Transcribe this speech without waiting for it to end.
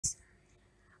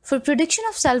For prediction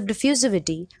of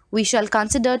self-diffusivity, we shall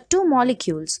consider two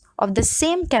molecules of the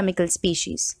same chemical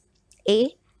species,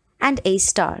 A and A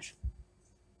star.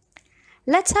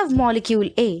 Let's have molecule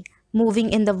A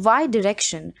moving in the y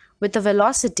direction with a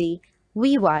velocity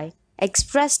Vy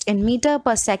expressed in meter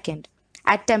per second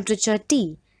at temperature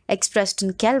T expressed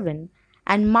in Kelvin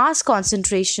and mass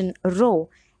concentration ρ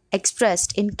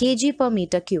expressed in kg per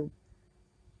meter cube.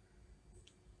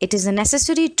 It is a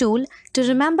necessary tool to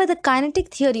remember the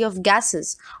kinetic theory of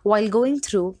gases while going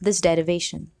through this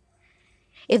derivation.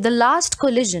 If the last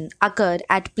collision occurred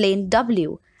at plane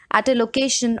W at a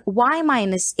location y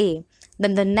minus a,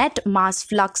 then the net mass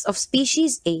flux of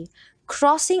species A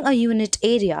crossing a unit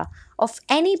area of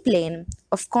any plane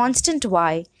of constant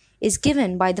y is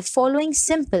given by the following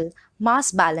simple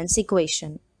mass balance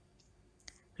equation.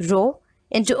 Rho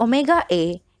into omega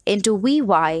A into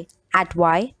Vy at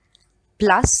y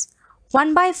plus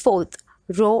 1 by 4th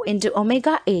rho into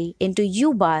omega A into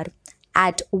U bar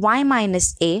at y minus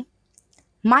a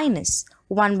minus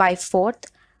 1 by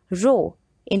 4th rho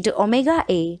into omega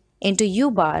A into U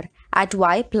bar at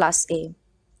y plus a.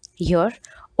 Here,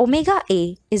 omega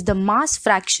A is the mass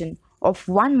fraction of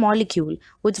one molecule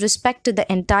with respect to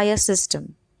the entire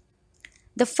system.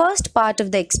 The first part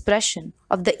of the expression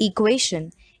of the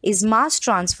equation is mass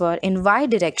transfer in y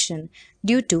direction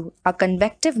due to a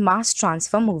convective mass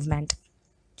transfer movement.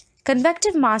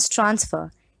 Convective mass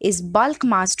transfer is bulk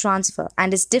mass transfer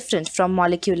and is different from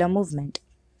molecular movement.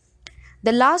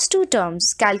 The last two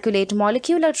terms calculate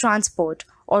molecular transport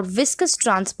or viscous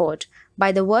transport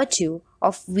by the virtue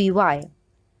of Vy.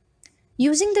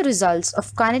 Using the results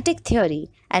of kinetic theory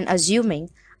and assuming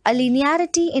a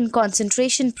linearity in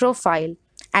concentration profile,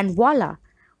 and voila,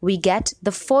 we get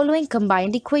the following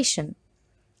combined equation.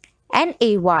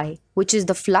 NAY, which is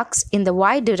the flux in the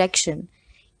y direction,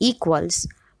 equals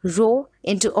rho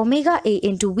into omega A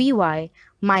into Vy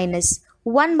minus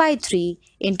 1 by 3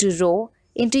 into rho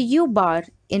into U bar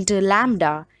into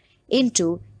lambda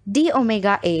into d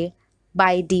omega A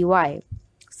by dy.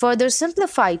 Further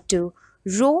simplified to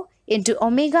rho into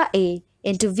omega A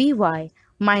into Vy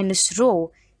minus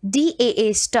rho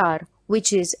dAA star,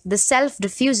 which is the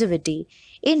self-diffusivity,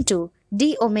 into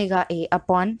d omega A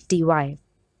upon dy.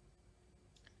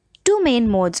 Two main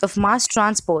modes of mass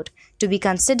transport to be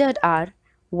considered are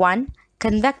 1.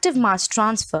 Convective mass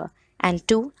transfer and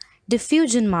 2.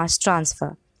 Diffusion mass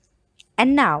transfer.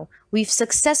 And now we've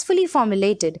successfully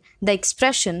formulated the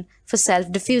expression for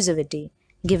self-diffusivity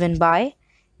given by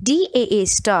dAA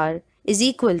star is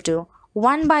equal to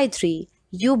 1 by 3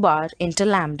 U bar into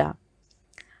lambda.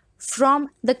 From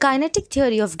the kinetic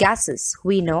theory of gases,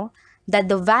 we know that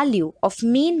the value of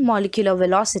mean molecular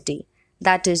velocity,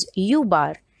 that is U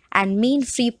bar, and mean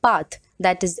free path,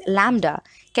 that is lambda,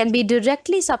 can be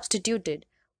directly substituted